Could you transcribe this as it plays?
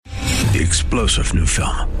the explosive new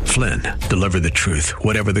film, Flynn, Deliver the Truth,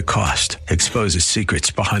 Whatever the Cost, exposes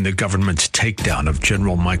secrets behind the government's takedown of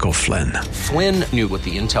General Michael Flynn. Flynn knew what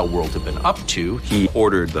the intel world had been up to. He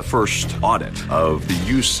ordered the first audit of the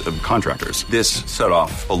use of contractors. This set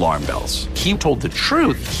off alarm bells. He told the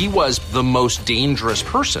truth. He was the most dangerous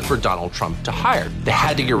person for Donald Trump to hire. They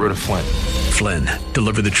had to get rid of Flynn. Flynn,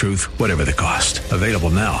 Deliver the Truth, Whatever the Cost. Available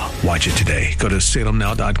now. Watch it today. Go to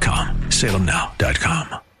salemnow.com.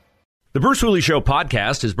 salemnow.com. The Bruce Hooley Show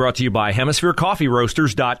podcast is brought to you by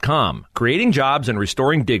HemisphereCoffeeRoasters.com. Creating jobs and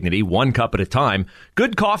restoring dignity one cup at a time.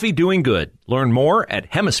 Good coffee doing good. Learn more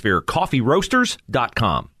at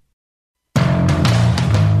HemisphereCoffeeRoasters.com.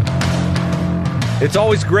 It's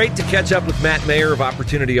always great to catch up with Matt Mayer of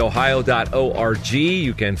OpportunityOhio.org.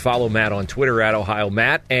 You can follow Matt on Twitter at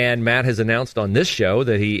OhioMatt. And Matt has announced on this show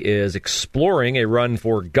that he is exploring a run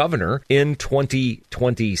for governor in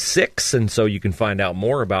 2026. And so you can find out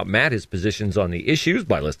more about Matt, his positions on the issues,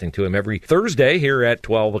 by listening to him every Thursday here at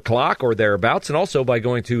 12 o'clock or thereabouts, and also by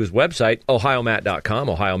going to his website, OhioMatt.com,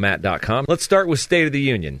 OhioMatt.com. Let's start with State of the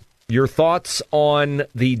Union. Your thoughts on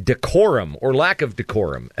the decorum or lack of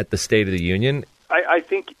decorum at the State of the Union. I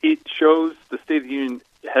think it shows the State of the Union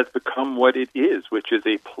has become what it is, which is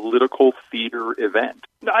a political theater event.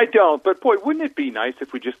 No, I don't, but boy, wouldn't it be nice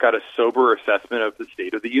if we just got a sober assessment of the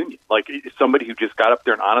State of the Union? Like somebody who just got up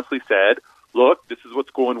there and honestly said, look, this is what's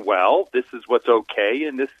going well, this is what's okay,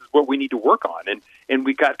 and this is what we need to work on. And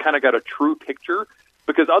we got a true picture,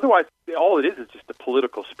 because otherwise all it is just a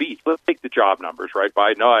political speech. Let's take the job numbers, right?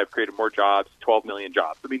 I've created more jobs, 12 million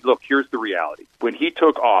jobs. I mean, look, here's the reality. When he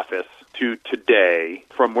took office to today,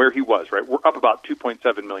 from where he was, right, we're up about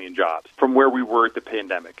 2.7 million jobs from where we were at the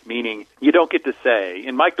pandemic, meaning you don't get to say,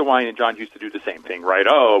 and Mike DeWine and John used to do the same thing, right?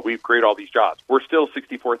 Oh, we've created all these jobs. We're still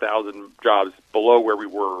 64,000 jobs below where we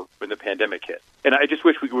were when the pandemic hit. And I just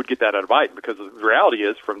wish we would get that out of Biden, because the reality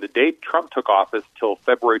is from the date Trump took office till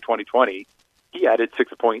February 2020, he added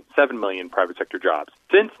 6.7 million private sector jobs.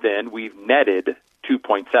 Since then, we've netted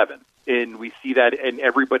 2.7, and we see that in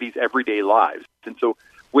everybody's everyday lives. And so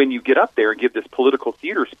when you get up there and give this political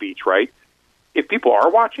theater speech, right, if people are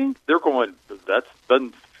watching, they're going, that's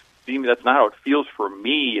not how it feels for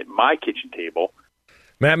me at my kitchen table.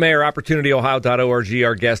 Matt Mayer, OpportunityOhio.org.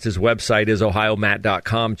 Our guest, his website is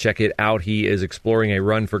OhioMatt.com. Check it out. He is exploring a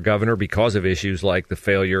run for governor because of issues like the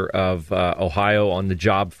failure of Ohio on the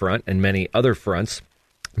job front and many other fronts.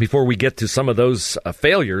 Before we get to some of those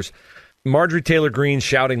failures, Marjorie Taylor Greene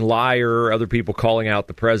shouting liar, other people calling out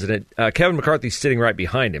the president. Kevin McCarthy's sitting right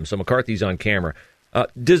behind him, so McCarthy's on camera.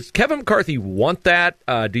 Does Kevin McCarthy want that?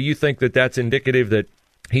 Do you think that that's indicative that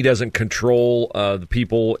he doesn't control the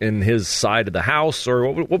people in his side of the House?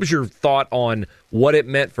 Or what was your thought on what it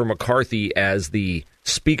meant for McCarthy as the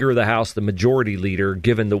Speaker of the House, the majority leader,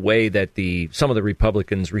 given the way that some of the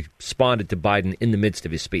Republicans responded to Biden in the midst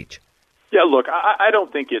of his speech? Yeah, look, I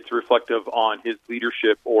don't think it's reflective on his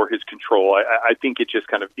leadership or his control. I think it just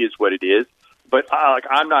kind of is what it is. But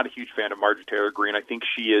I'm not a huge fan of Marjorie Taylor Greene. I think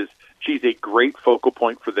she's a great focal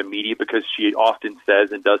point for the media, because she often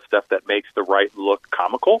says and does stuff that makes the right look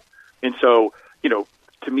comical. And so,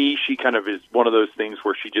 to me, she kind of is one of those things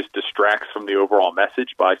where she just distracts from the overall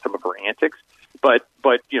message by some of her antics. But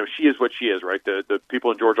she is what she is, right? The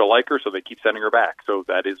people in Georgia like her, so they keep sending her back. So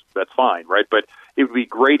that's fine, right? But it would be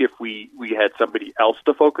great if we had somebody else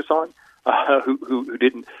to focus on who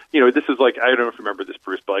didn't. This is like, I don't know if you remember this,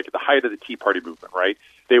 Bruce, but like at the height of the Tea Party movement, right?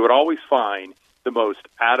 They would always find the most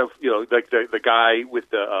out of, like the guy with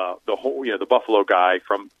the whole, the Buffalo guy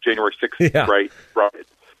from January 6th, yeah.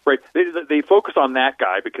 Right. They focus on that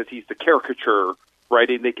guy because he's the caricature, right?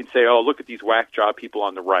 And they can say, oh, look at these whack job people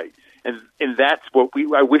on the right. And that's what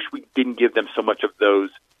I wish we didn't give them so much of those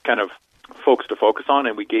kind of folks to focus on,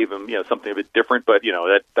 and we gave them, something a bit different. But,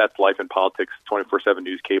 that's life in politics, 24/7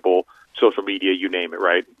 news, cable, social media, you name it,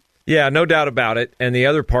 right? Yeah, no doubt about it. And the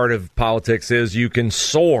other part of politics is you can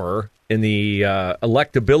soar in the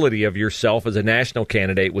electability of yourself as a national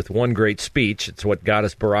candidate with one great speech. It's what got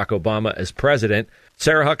us Barack Obama as president.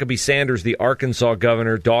 Sarah Huckabee Sanders, the Arkansas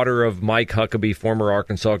governor, daughter of Mike Huckabee, former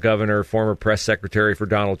Arkansas governor, former press secretary for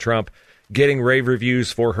Donald Trump, getting rave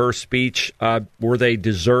reviews for her speech. Were they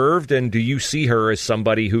deserved? And do you see her as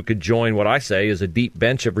somebody who could join what I say is a deep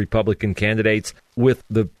bench of Republican candidates with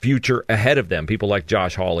the future ahead of them? People like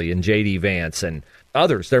Josh Hawley and J.D. Vance and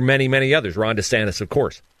others. There are many, many others. Ron DeSantis, of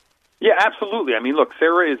course. Yeah, absolutely. I mean, look,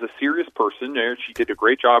 Sarah is a serious person. She did a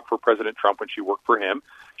great job for President Trump when she worked for him.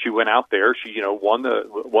 She went out there. She, won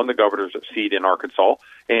the governor's seat in Arkansas,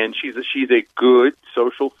 and she's a good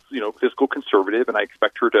social, fiscal conservative, and I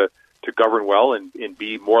expect her to govern well and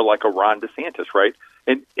be more like a Ron DeSantis, right?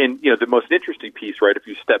 And the most interesting piece, right? If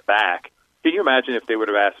you step back, can you imagine if they would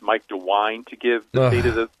have asked Mike DeWine to give the State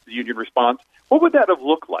of the Union response? What would that have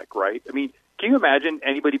looked like, right? I mean, can you imagine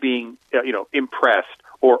anybody being, impressed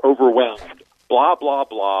or overwhelmed? Blah, blah,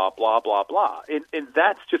 blah, blah, blah, blah. And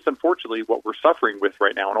that's just unfortunately what we're suffering with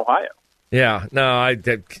right now in Ohio. Yeah, no, I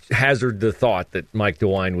hazard the thought that Mike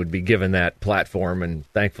DeWine would be given that platform, and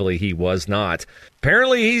thankfully he was not.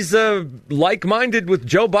 Apparently he's like-minded with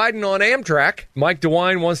Joe Biden on Amtrak. Mike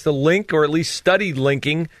DeWine wants to link, or at least study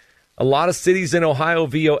linking, a lot of cities in Ohio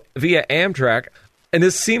via Amtrak. And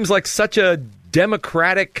this seems like such a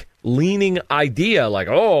Democratic-leaning idea, like,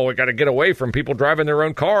 we got to get away from people driving their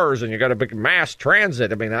own cars, and you got to make mass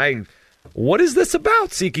transit. I mean, what is this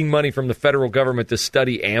about, seeking money from the federal government to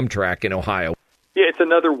study Amtrak in Ohio? Yeah, it's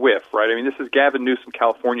another whiff, right? I mean, this is Gavin Newsom,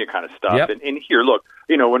 California kind of stuff. Yep. And here, look,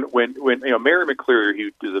 when Mary McCleary,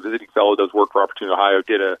 who is a visiting fellow, does work for Opportunity Ohio,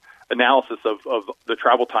 did a analysis of the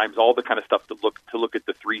travel times, all the kind of stuff to look at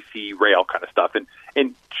the 3C rail kind of stuff,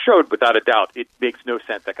 and showed without a doubt it makes no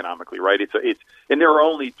sense economically, right? And there are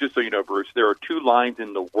only, just so you know, Bruce, there are 2 lines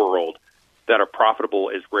in the world that are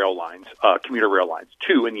profitable as rail lines, commuter rail lines,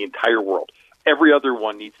 2 in the entire world. Every other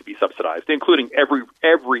one needs to be subsidized, including every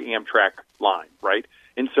Amtrak line, right?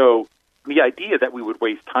 And so the idea that we would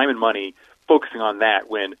waste time and money focusing on that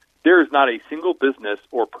when there is not a single business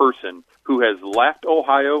or person who has left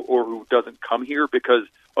Ohio or who doesn't come here because,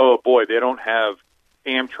 they don't have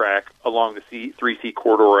Amtrak along the 3C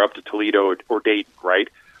corridor up to Toledo or Dayton, right?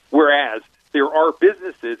 Whereas there are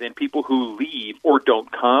businesses and people who leave or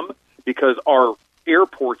don't come because our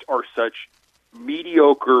airports are such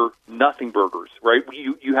mediocre nothing burgers, right?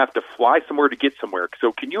 You have to fly somewhere to get somewhere.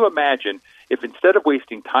 So can you imagine if instead of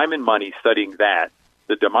wasting time and money studying that,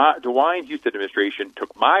 the DeWine Houston administration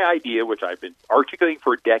took my idea, which I've been articulating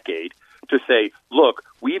for a decade, to say, look,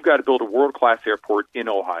 we've got to build a world-class airport in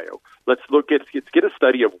Ohio. Let's get a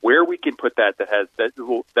study of where we can put that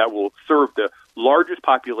will serve the largest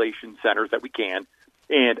population centers that we can,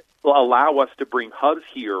 and allow us to bring hubs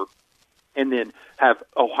here, and then have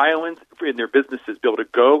Ohioans in their businesses be able to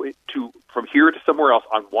go from here to somewhere else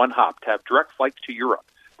on one hop, to have direct flights to Europe.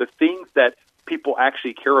 The things that people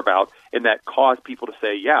actually care about and that cause people to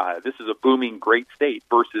say, yeah, this is a booming, great state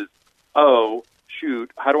versus,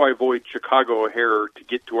 shoot, how do I avoid Chicago O'Hare to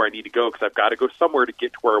get to where I need to go because I've got to go somewhere to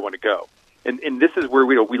get to where I want to go. And this is where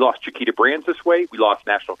we lost Chiquita Brands this way. We lost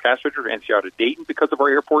National Cash Register and Seattle to Dayton because of our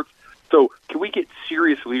airports. So can we get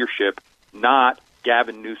serious leadership, not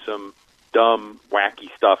Gavin Newsom, dumb, wacky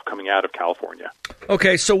stuff coming out of California?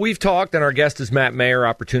 Okay, so we've talked, and our guest is Matt Mayer,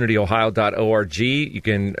 opportunityohio.org. You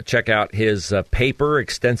can check out his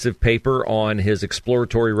extensive paper on his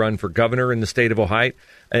exploratory run for governor in the state of Ohio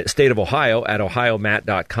at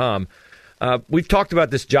ohiomat.com. We've talked about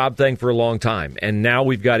this job thing for a long time, and now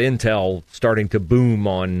we've got intel starting to boom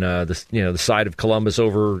on the side of Columbus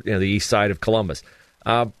over the east side of Columbus.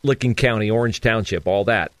 Licking County, Orange Township, all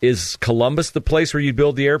that. Is Columbus the place where you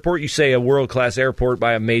build the airport? You say a world-class airport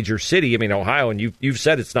by a major city. I mean, Ohio, and you've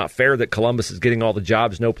said it's not fair that Columbus is getting all the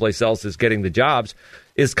jobs, no place else is getting the jobs.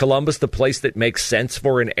 Is Columbus the place that makes sense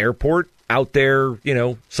for an airport out there,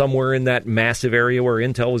 somewhere in that massive area where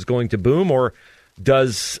Intel is going to boom? Or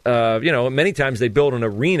does, many times they build an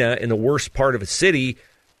arena in the worst part of a city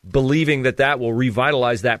believing that will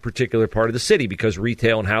revitalize that particular part of the city because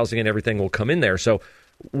retail and housing and everything will come in there. So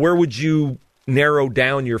where would you narrow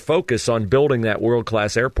down your focus on building that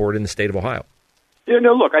world-class airport in the state of Ohio?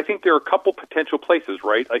 Look, I think there are a couple potential places,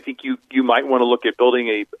 right? I think you might want to look at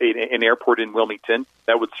building an airport in Wilmington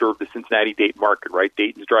that would serve the Cincinnati-Dayton market, right?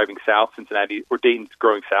 Dayton's driving south, Dayton's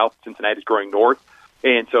growing south, Cincinnati's growing north.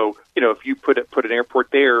 And so, if you put an airport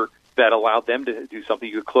there that allowed them to do something,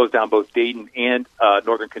 you could close down both Dayton and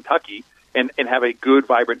northern Kentucky and have a good,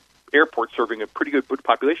 vibrant airport serving a pretty good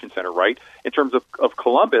population center, right? In terms of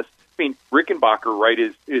Columbus, I mean, Rickenbacker, right,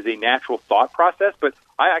 is a natural thought process, but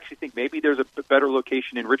I actually think maybe there's a better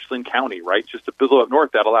location in Richland County, right, just a little up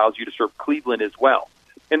north that allows you to serve Cleveland as well.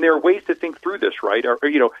 And there are ways to think through this, right? Or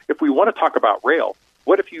if we want to talk about rail,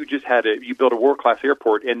 what if you just you build a world-class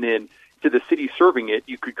airport and then to the city serving it,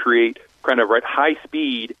 you could create kind of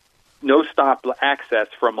high-speed, no-stop access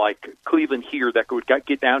from Cleveland here that would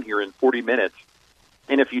get down here in 40 minutes.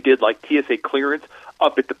 And if you did TSA clearance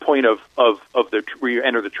up at the point of where you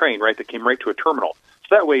enter the train, right, that came right to a terminal.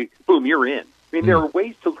 So that way, boom, you're in. I mean, there are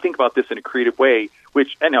ways to think about this in a creative way,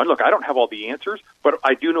 which, and now, look, I don't have all the answers, but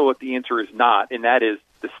I do know what the answer is not, and that is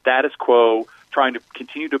the status quo, trying to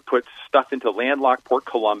continue to put stuff into landlocked Port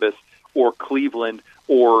Columbus or Cleveland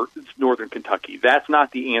or northern Kentucky. That's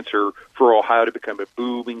not the answer for Ohio to become a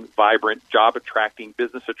booming, vibrant, job-attracting,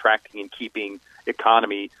 business-attracting, and keeping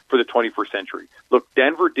economy for the 21st century. Look,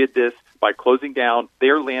 Denver did this by closing down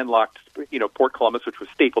their landlocked, Port Columbus, which was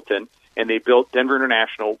Stapleton, and they built Denver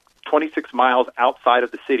International 26 miles outside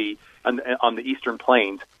of the city on the eastern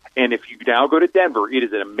plains. And if you now go to Denver, it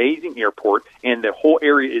is an amazing airport, and the whole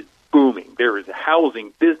area is booming. There is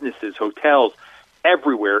housing, businesses, hotels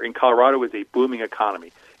everywhere, and Colorado is a booming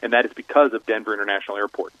economy, and that is because of Denver International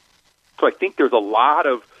Airport. So I think there's a lot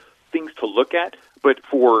of things to look at, but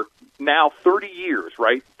for now 30 years,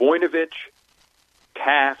 right, Voinovich,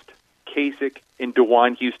 Taft, Kasich, and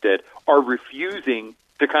DeJuan Husted are refusing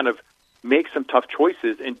to kind of make some tough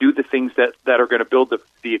choices and do the things that are going to build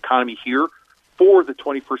the economy here for the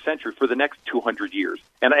 21st century, for the next 200 years.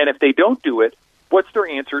 And if they don't do it, what's their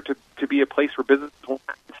answer to be a place where business will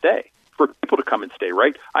stay, for people to come and stay,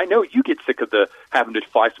 right? I know you get sick of having to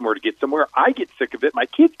fly somewhere to get somewhere. I get sick of it. My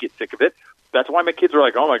kids get sick of it. That's why my kids are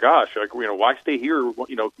like, oh my gosh, why stay here?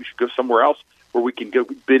 We should go somewhere else where we can go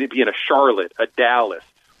be in a Charlotte, a Dallas,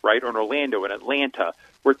 right, or an Orlando, an Atlanta,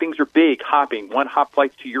 where things are big, hopping, one-hop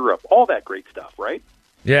flights to Europe, all that great stuff, right?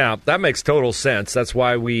 Yeah, that makes total sense. That's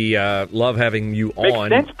why we love having you on.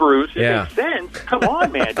 Makes sense, Bruce. It Yeah. makes sense. Come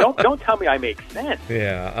on, man. Don't tell me I make sense.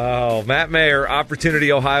 Yeah. Oh, Matt Mayer,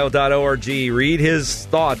 OpportunityOhio.org. Read his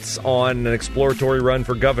thoughts on an exploratory run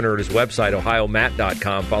for governor at his website,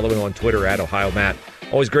 OhioMatt.com. Follow him on Twitter at OhioMatt.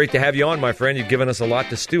 Always great to have you on, my friend. You've given us a lot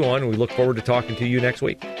to stew on. We look forward to talking to you next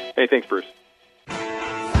week. Hey, thanks, Bruce.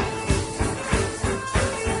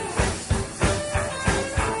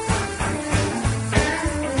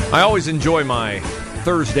 I always enjoy my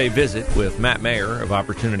Thursday visit with Matt Mayer of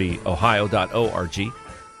OpportunityOhio.org.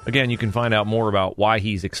 Again, you can find out more about why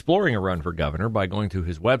he's exploring a run for governor by going to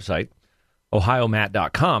his website,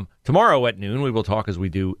 OhioMatt.com. Tomorrow at noon, we will talk, as we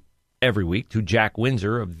do every week, to Jack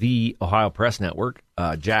Windsor of the Ohio Press Network.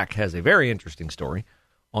 Jack has a very interesting story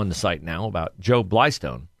on the site now about Joe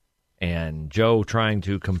Blystone and Joe trying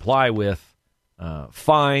to comply with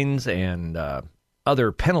fines and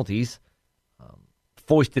other penalties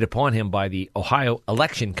foisted upon him by the Ohio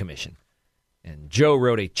Election Commission. And Joe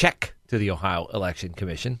wrote a check to the Ohio Election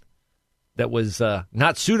Commission that was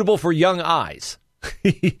not suitable for young eyes.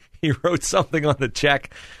 He wrote something on the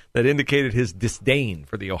check that indicated his disdain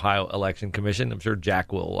for the Ohio Election Commission. I'm sure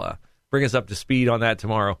Jack will bring us up to speed on that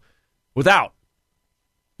tomorrow without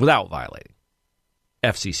violating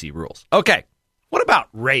FCC rules. Okay, what about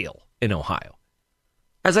rail in Ohio?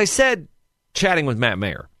 As I said, chatting with Matt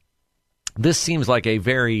Mayer, this seems like a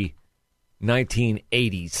very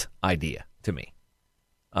 1980s idea to me.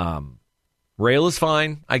 Rail is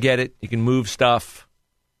fine. I get it. You can move stuff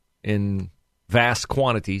in vast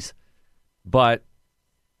quantities. But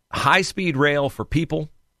high-speed rail for people,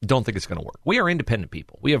 don't think it's going to work. We are independent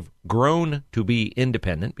people. We have grown to be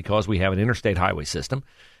independent because we have an interstate highway system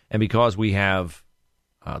and because we have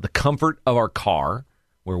the comfort of our car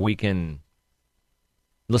where we can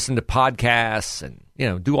listen to podcasts and,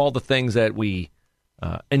 do all the things that we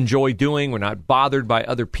enjoy doing. We're not bothered by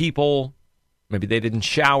other people. Maybe they didn't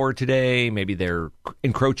shower today. Maybe they're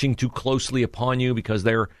encroaching too closely upon you because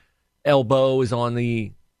their elbow is on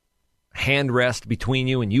the handrest between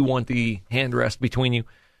you and you want the handrest between you.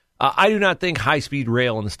 I do not think high-speed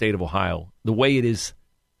rail in the state of Ohio, the way it is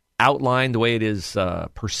outlined, the way it is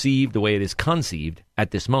perceived, the way it is conceived at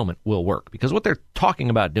this moment, will work. Because what they're talking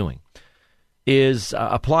about doing is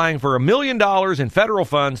applying for $1 million in federal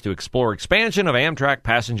funds to explore expansion of Amtrak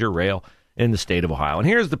passenger rail in the state of Ohio. And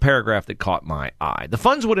here's the paragraph that caught my eye. The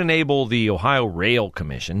funds would enable the Ohio Rail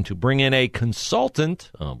Commission to bring in a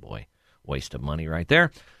consultant, oh boy, waste of money right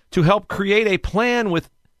there, to help create a plan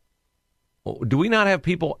with, do we not have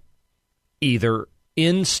people either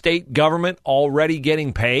in state government already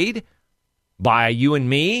getting paid by you and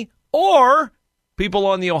me, or people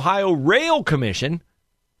on the Ohio Rail Commission?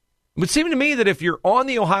 It would seem to me that if you're on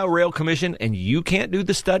the Ohio Rail Commission and you can't do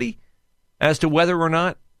the study as to whether or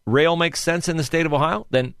not rail makes sense in the state of Ohio,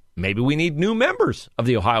 then maybe we need new members of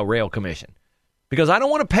the Ohio Rail Commission. Because I don't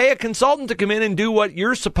want to pay a consultant to come in and do what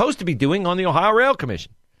you're supposed to be doing on the Ohio Rail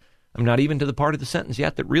Commission. I'm not even to the part of the sentence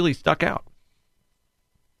yet that really stuck out.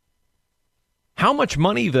 How much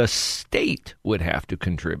money the state would have to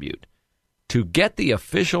contribute to get the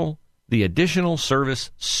additional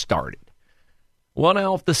service started. Well,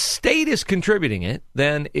 now, if the state is contributing it,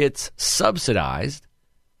 then it's subsidized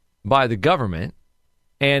by the government,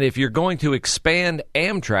 And if you're going to expand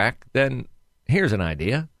Amtrak, then here's an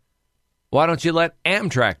idea. Why don't you let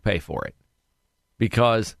Amtrak pay for it?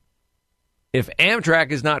 Because if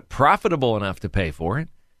Amtrak is not profitable enough to pay for it,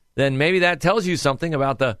 then maybe that tells you something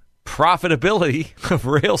about the profitability of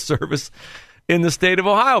rail service in the state of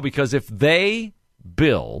Ohio. Because if they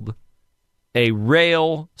build a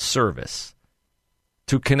rail service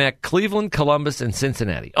to connect Cleveland, Columbus, and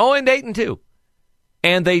Cincinnati, and Dayton too,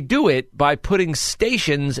 and they do it by putting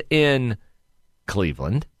stations in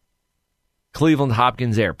Cleveland, Cleveland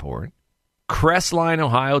Hopkins Airport, Crestline,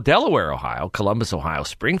 Ohio, Delaware, Ohio, Columbus, Ohio,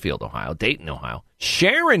 Springfield, Ohio, Dayton, Ohio,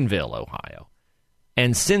 Sharonville, Ohio,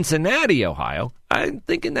 and Cincinnati, Ohio, I'm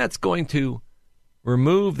thinking that's going to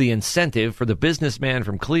remove the incentive for the businessman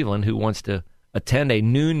from Cleveland who wants to attend a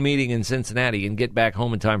noon meeting in Cincinnati and get back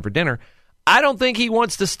home in time for dinner. I don't think he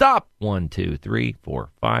wants to stop 1, 2, 3, 4,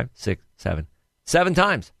 5, 6, 7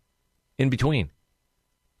 times in between.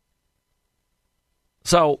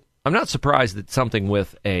 So I'm not surprised that something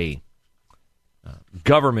with a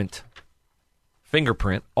government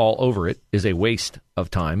fingerprint all over it is a waste of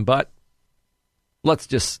time, but let's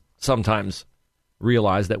just sometimes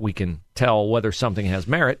realize that we can tell whether something has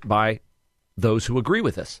merit by those who agree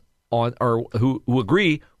with us on, or who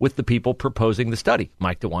agree with the people proposing the study.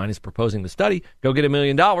 Mike DeWine is proposing the study. Go get $1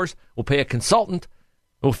 million. We'll pay a consultant.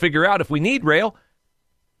 We'll figure out if we need rail.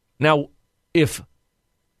 Now, if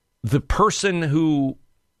the person who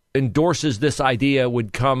endorses this idea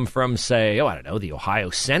would come from, say, the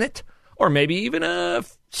Ohio Senate, or maybe even a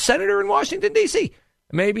senator in Washington, D.C.,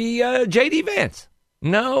 maybe J.D. Vance.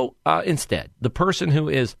 No, instead, the person who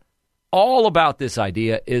is all about this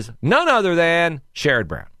idea is none other than Sherrod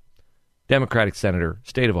Brown, Democratic senator,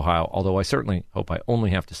 state of Ohio, although I certainly hope I only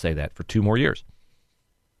have to say that for 2 more years.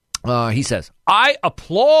 He says, I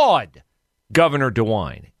applaud Governor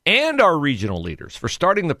DeWine and our regional leaders for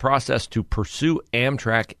starting the process to pursue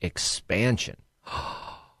Amtrak expansion.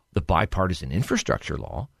 The bipartisan infrastructure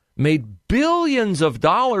law made billions of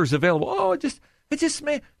dollars available. It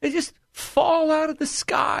just fall out of the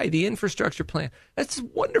sky, the infrastructure plan. That's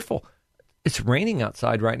wonderful. It's raining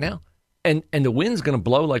outside right now. And the wind's going to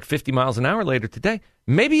blow like 50 miles an hour later today.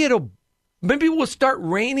 Maybe we'll start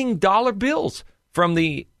raining dollar bills from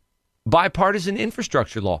the bipartisan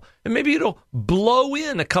infrastructure law. And maybe it'll blow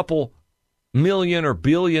in a couple million or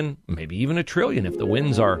billion, maybe even $1 trillion if the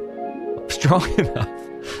winds are strong enough.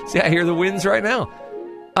 See, I hear the winds right now.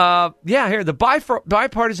 Here, the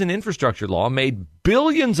bipartisan infrastructure law made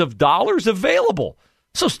billions of dollars available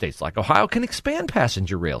so states like Ohio can expand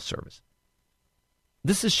passenger rail service.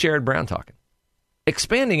 This is Sherrod Brown talking.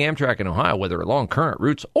 Expanding Amtrak in Ohio, whether along current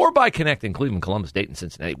routes or by connecting Cleveland, Columbus, Dayton,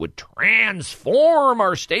 Cincinnati, would transform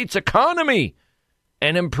our state's economy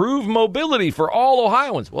and improve mobility for all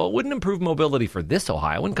Ohioans. Well, it wouldn't improve mobility for this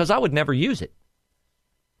Ohioan because I would never use it.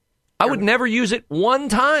 I would never use it one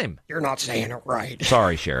time. You're not saying it right.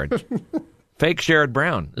 Sorry, Sherrod. Fake Sherrod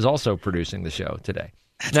Brown is also producing the show today.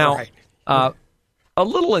 That's now, right. A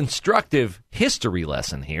little instructive history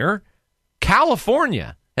lesson here.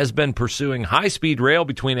 California has been pursuing high-speed rail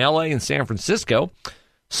between L.A. and San Francisco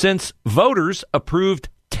since voters approved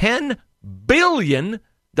 $10 billion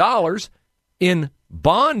in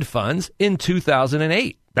bond funds in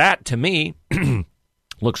 2008. That, to me,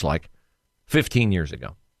 looks like 15 years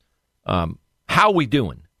ago. How we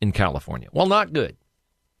doing in California? Well, not good.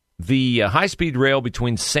 The high-speed rail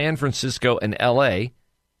between San Francisco and L.A.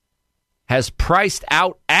 has priced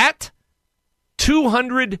out at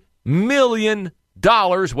 $200 million,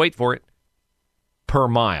 wait for it, per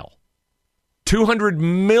mile. $200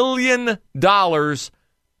 million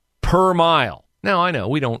per mile. Now, I know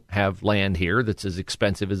we don't have land here that's as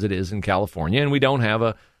expensive as it is in California, and we don't have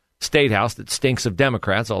a state house that stinks of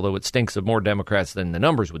Democrats, although it stinks of more Democrats than the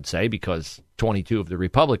numbers would say, because 22 of the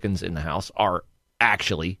Republicans in the House are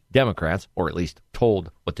actually Democrats, or at least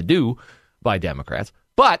told what to do by Democrats.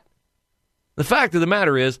 But the fact of the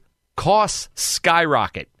matter is, costs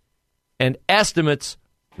skyrocket, and estimates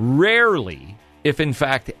rarely, if in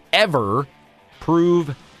fact ever,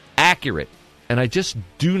 prove accurate. And I just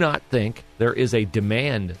do not think there is a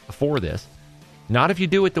demand for this. Not if you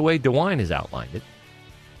do it the way DeWine has outlined it.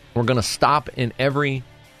 We're going to stop in every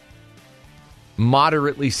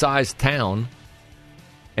moderately sized town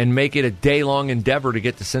and make it a day-long endeavor to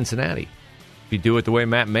get to Cincinnati. If you do it the way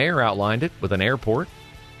Matt Mayer outlined it, with an airport,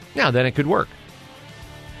 now then it could work.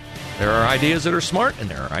 There are ideas that are smart, and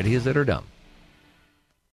there are ideas that are dumb.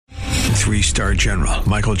 3-star general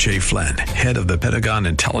Michael J. Flynn, head of the Pentagon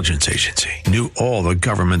Intelligence Agency, knew all the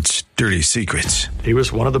government's dirty secrets. He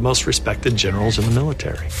was one of the most respected generals in the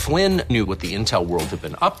military. Flynn knew what the intel world had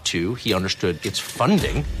been up to. He understood its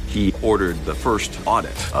funding. He ordered the first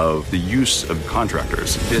audit of the use of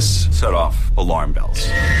contractors. This set off alarm bells.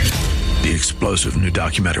 The explosive new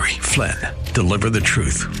documentary, Flynn, Deliver the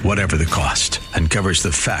Truth, Whatever the Cost, uncovers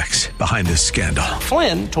the facts behind this scandal.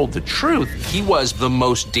 Flynn told the truth. He was the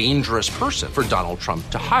most dangerous person for Donald Trump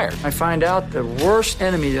to hire. I find out the worst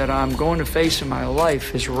enemy that I'm going to face in my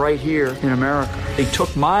life is right here in America. They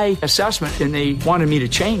took my assessment and they wanted me to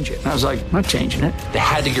change it. And I was like, I'm not changing it. They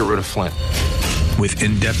had to get rid of Flynn. With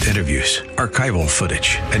in-depth interviews, archival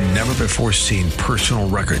footage, and never-before-seen personal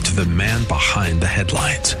records of the man behind the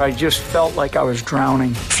headlines. I just felt like I was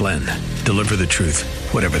drowning. Flynn, Deliver the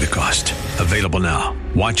Truth, Whatever the Cost. Available now.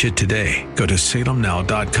 Watch it today. Go to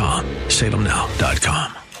salemnow.com.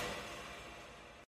 salemnow.com.